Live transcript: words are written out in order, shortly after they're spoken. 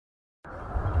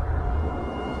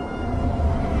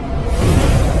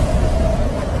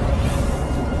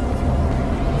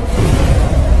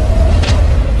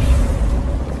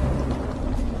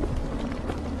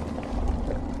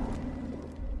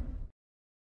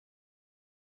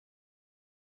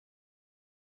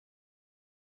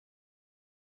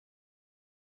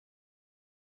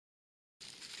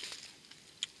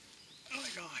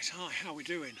Right, hi, how are we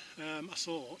doing? I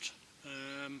thought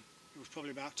it was probably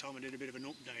about time I did a bit of an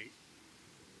update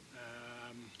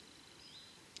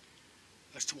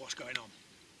as to what's going on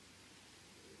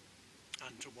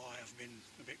and to why I've been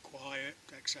a bit quiet,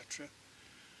 etc.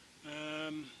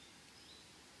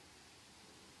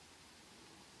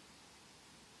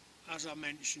 As I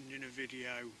mentioned in a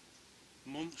video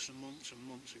months and months and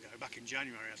months ago, back in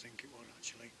January I think it was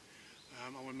actually,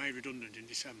 I was made redundant in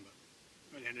December,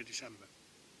 at the end of December.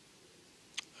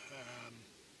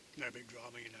 No big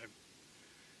drama, you know,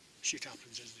 shit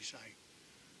happens as they say.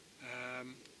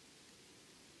 I'm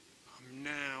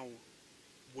now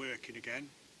working again.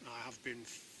 I have been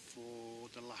for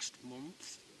the last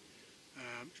month.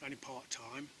 It's only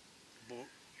part-time, but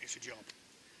it's a job.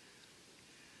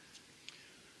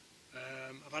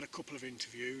 I've had a couple of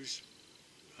interviews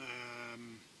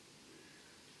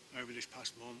over this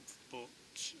past month, but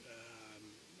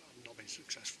I've not been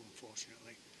successful,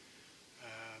 unfortunately.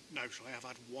 No, sorry, I've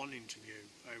had one interview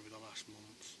over the last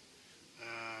month,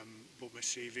 but my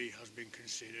CV has been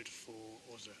considered for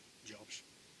other jobs.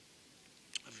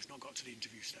 I've just not got to the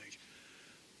interview stage.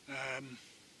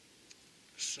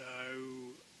 So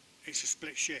it's a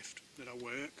split shift that I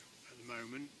work at the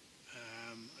moment.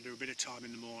 I do a bit of time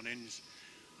in the mornings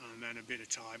and then a bit of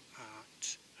time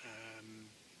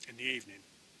in the evening.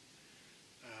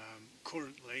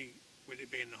 Currently, with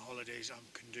it being the holidays, I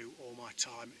can do all my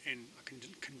time I can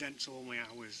condense all my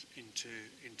hours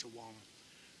into one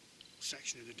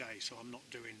section of the day, so I'm not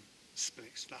doing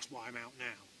splits. That's why I'm out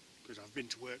now, because I've been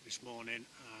to work this morning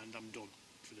and I'm done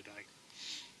for the day.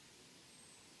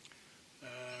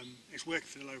 It's working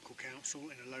for the local council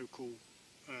in a local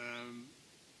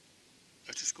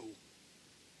at a school,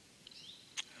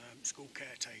 school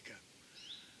caretaker.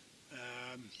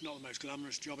 Not the most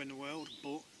glamorous job in the world,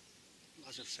 but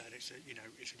as I've said, it's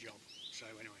a job. So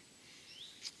anyway,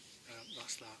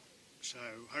 that's that. So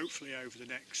hopefully over the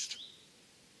next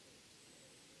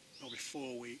probably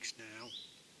 4 weeks now,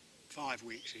 5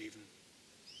 weeks even,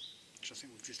 because I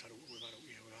think we've had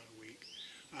a week.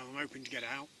 I'm hoping to get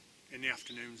out in the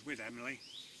afternoons with Emily,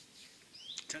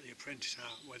 take the apprentice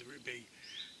out, whether it be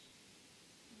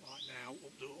right now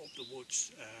up the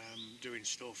woods doing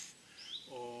stuff,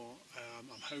 or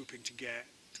I'm hoping to get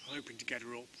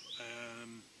her up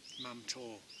Mam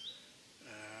Tor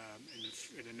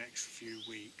in the next few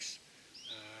weeks,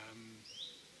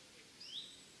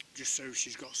 just so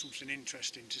she's got something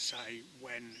interesting to say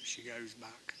when she goes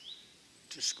back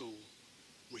to school,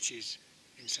 which is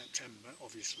in September,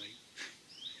 obviously.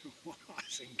 What am I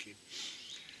thinking?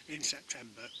 In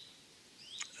September,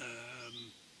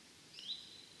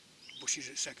 but she's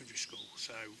at secondary school,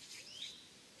 so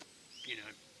you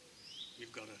know,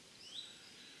 you've got to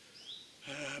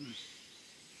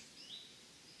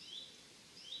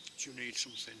she'll need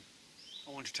something.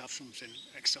 I wanted to have something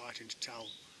exciting to tell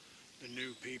the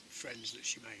new friends that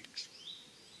she makes.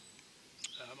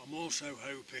 I'm also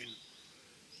hoping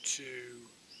to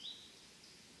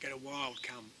get a wild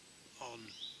camp on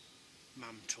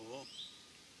Mam Tor.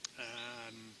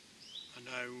 I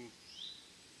know,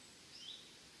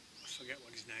 I forget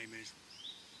what his name is,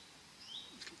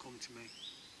 it'll come to me,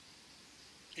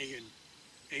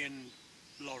 Ian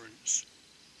Lawrence,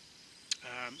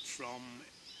 from,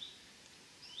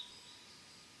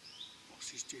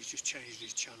 he's just changed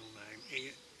his channel name,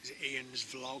 is it Ian's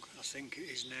Vlog, I think it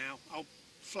is now. I'll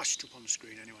flash it up on the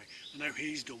screen anyway. I know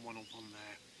he's done one up on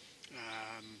there,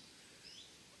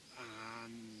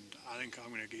 and I think I'm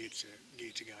going to gear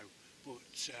to go. But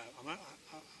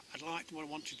I'd like, what I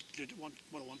want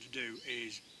to do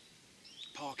is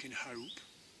park in Hope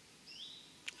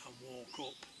and walk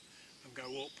up and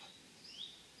go up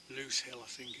Loose Hill, I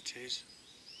think it is,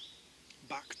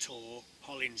 back Tor,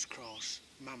 Hollins Cross,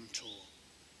 Mam Tor,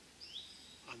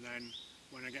 and then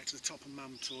when I get to the top of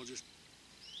Mam Tor, just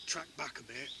track back a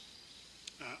bit,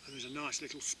 and there's a nice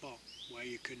little spot where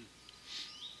you could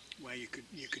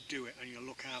do it, and you'll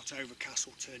look out over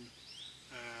Castleton,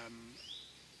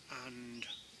 and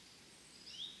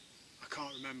I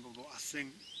can't remember, but I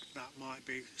think that might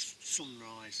be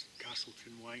Sunrise,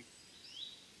 Castleton Way,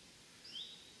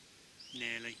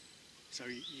 nearly. So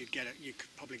you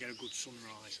could probably get a good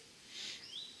sunrise.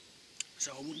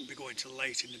 So I wouldn't be going till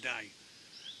late in the day,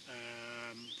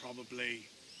 probably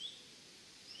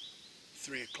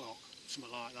 3 o'clock,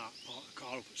 something like that. Park the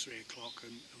car up at 3 o'clock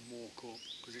and walk up,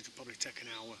 because it'll probably take an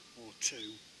hour or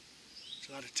two.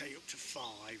 So that'd take you up to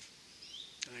 5,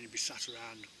 and then you'd be sat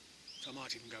around. So I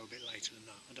might even go a bit later than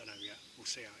that. I don't know yet. We'll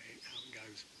see how it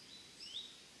goes.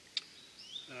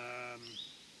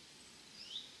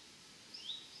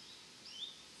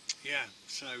 Yeah,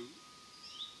 so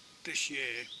this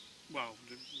year, well,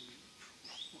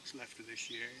 what's left of this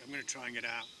year, I'm going to try and get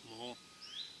out more.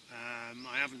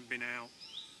 I haven't been out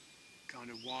kind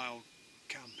of wild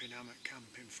camping, hammock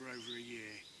camping for over a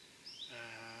year.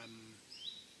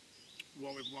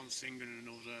 What with one thing and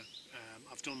another,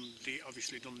 I've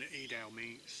obviously done the Edale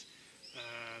meets,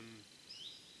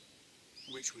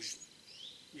 which was,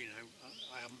 you know,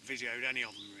 I haven't videoed any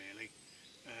of them really.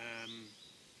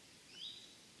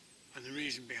 And the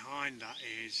reason behind that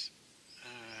is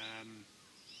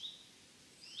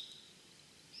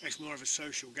it's more of a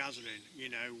social gathering, you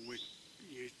know, with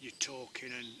you're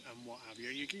talking and what have you.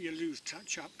 You lose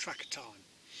track of time.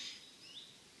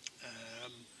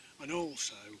 And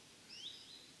also,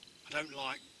 I don't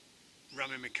like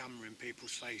ramming my camera in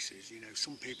people's faces. You know,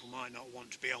 some people might not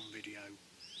want to be on video.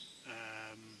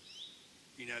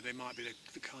 You know, they might be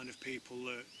the kind of people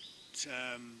that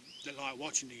like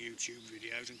watching the YouTube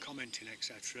videos and commenting,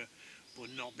 etc., but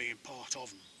not being part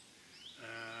of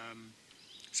them.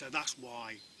 So that's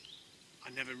why I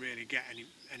never really get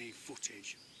any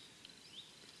footage.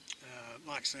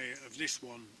 Like I say, of this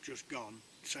one just gone,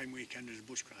 same weekend as the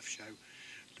Bushcraft show,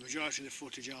 the majority of the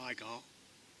footage I got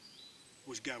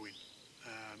was going,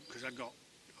 because I've got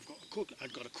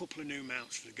a couple of new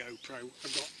mounts for the GoPro.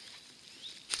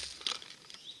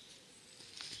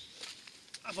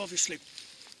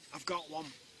 I've got one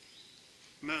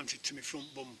mounted to my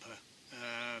front bumper.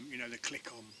 You know, the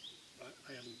click on.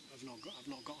 I've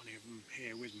not got any of them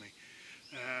here with me.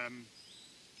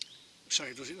 So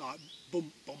does it like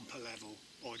bumper level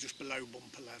or just below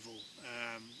bumper level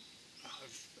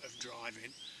of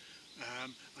driving,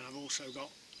 and I've also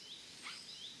got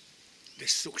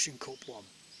this suction cup one,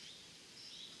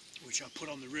 which I put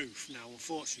on the roof. Now,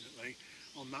 unfortunately,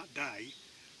 on that day,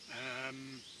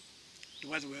 the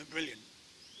weather weren't brilliant,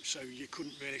 so you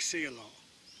couldn't really see a lot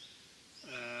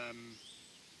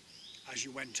as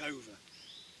you went over.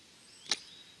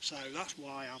 So that's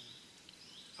why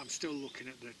I'm still looking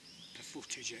at the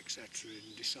footage, etc.,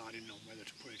 and deciding on whether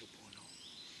to put it up or not.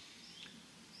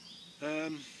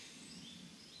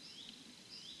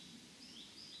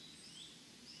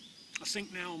 I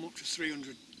think now I'm up to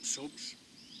 300 subs.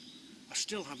 I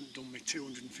still haven't done my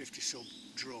 250 sub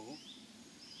draw,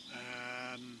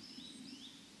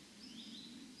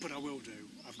 but I will do.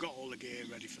 I've got all the gear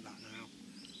ready for that now,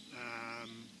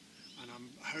 and I'm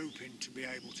hoping to be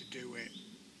able to do it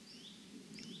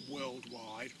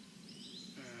worldwide.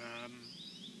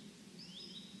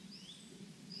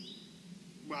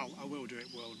 Well, I will do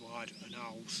it worldwide, and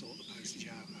I'll sort the postage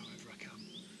out however I can.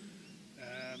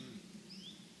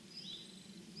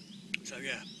 So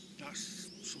yeah, that's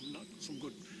some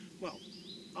good. Well,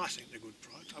 I think they're good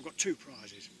prizes. I've got 2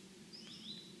 prizes.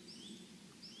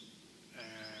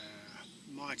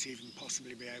 Might even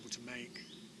possibly be able to make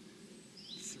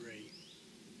 3.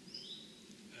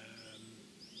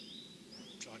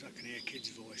 So I can hear kids'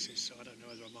 voices, so I don't know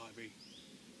whether I might be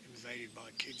invaded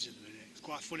by kids in a minute. It's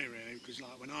quite funny really, because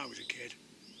like when I was a kid,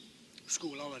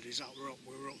 school holidays, we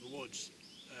were up the woods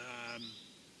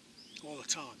all the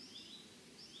time.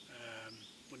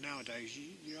 But nowadays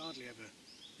you hardly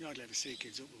ever see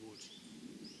kids up the woods.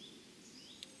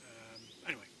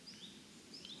 Anyway,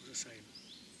 what was I saying?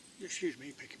 Excuse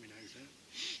me, picking my nose there.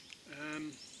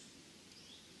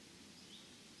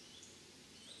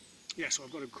 Yeah, so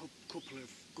I've got a couple of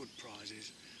good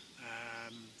prizes,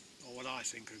 or what I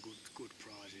think are good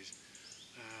prizes.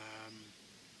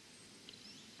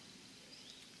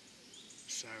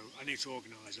 So I need to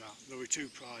organise that. There will be 2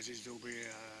 prizes. There will be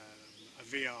a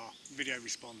VR video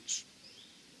response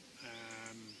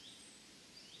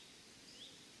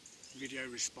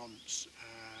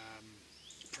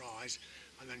prize,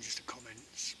 and then just a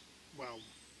comments. Well,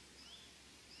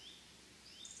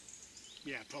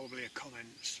 yeah, probably a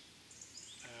comments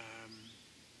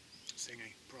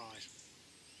thingy prize.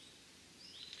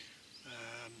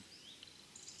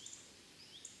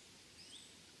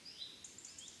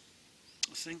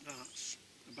 I think that's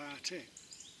about it.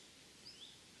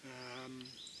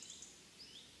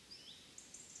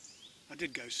 I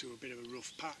did go through a bit of a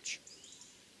rough patch,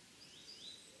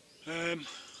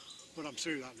 but I'm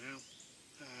through that now.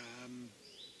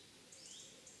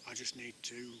 I just need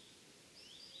to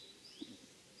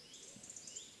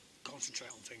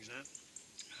concentrate on things now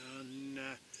and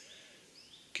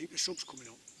keep the subs coming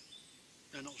up.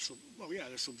 They're not well, yeah,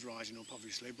 the subs rising up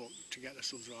obviously, but to get the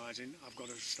subs rising, I've got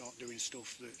to start doing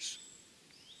stuff that's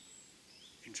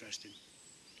interesting.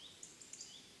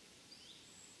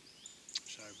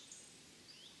 So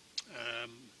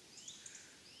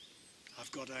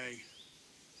I've got a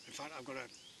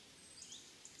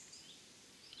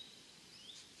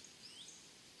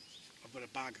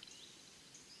bag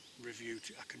review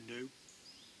I can do.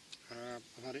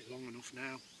 I've had it long enough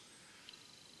now.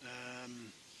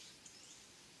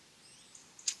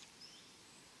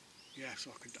 Yeah,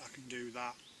 so I can do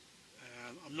that.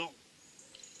 I'm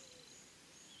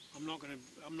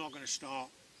not gonna start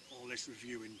all this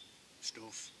reviewing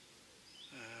stuff.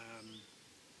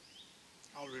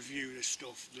 I'll review the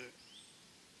stuff that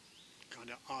kind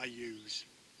of I use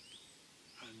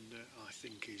and I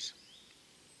think is,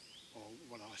 or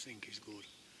what I think is good.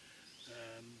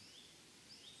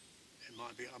 It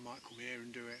might be I might come here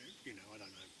and do it, you know, I don't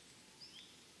know.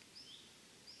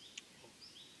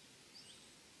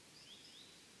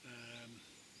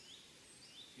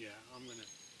 Yeah, I'm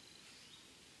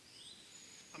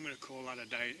gonna call that a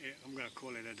day. I'm gonna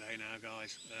call it a day now,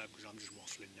 guys, because I'm just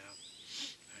waffling now,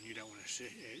 and you don't want to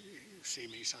see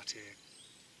me sat here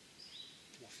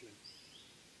waffling.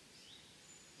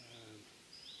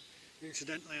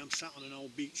 Incidentally, I'm sat on an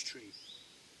old beech tree,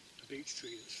 a beech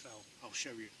tree that's fell. I'll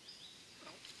show you.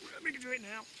 Oh, let me do it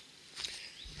now.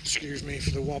 Excuse me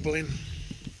for the wobbling.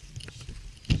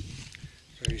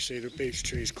 So you see the beech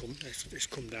tree's it's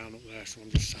come down up there, so I'm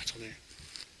just sat on it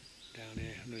down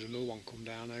here, and there's another one come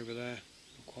down over there.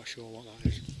 Not quite sure what that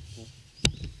is. But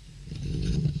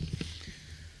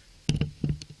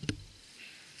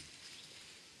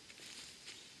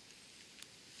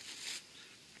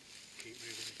keep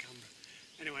moving the camera.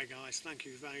 Anyway, guys, thank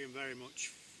you very, very much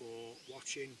for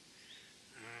watching,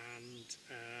 and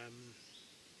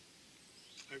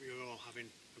hope you're all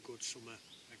having a good summer,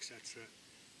 etc.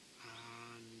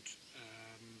 And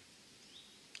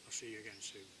I'll see you again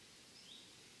soon.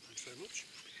 Thanks very much.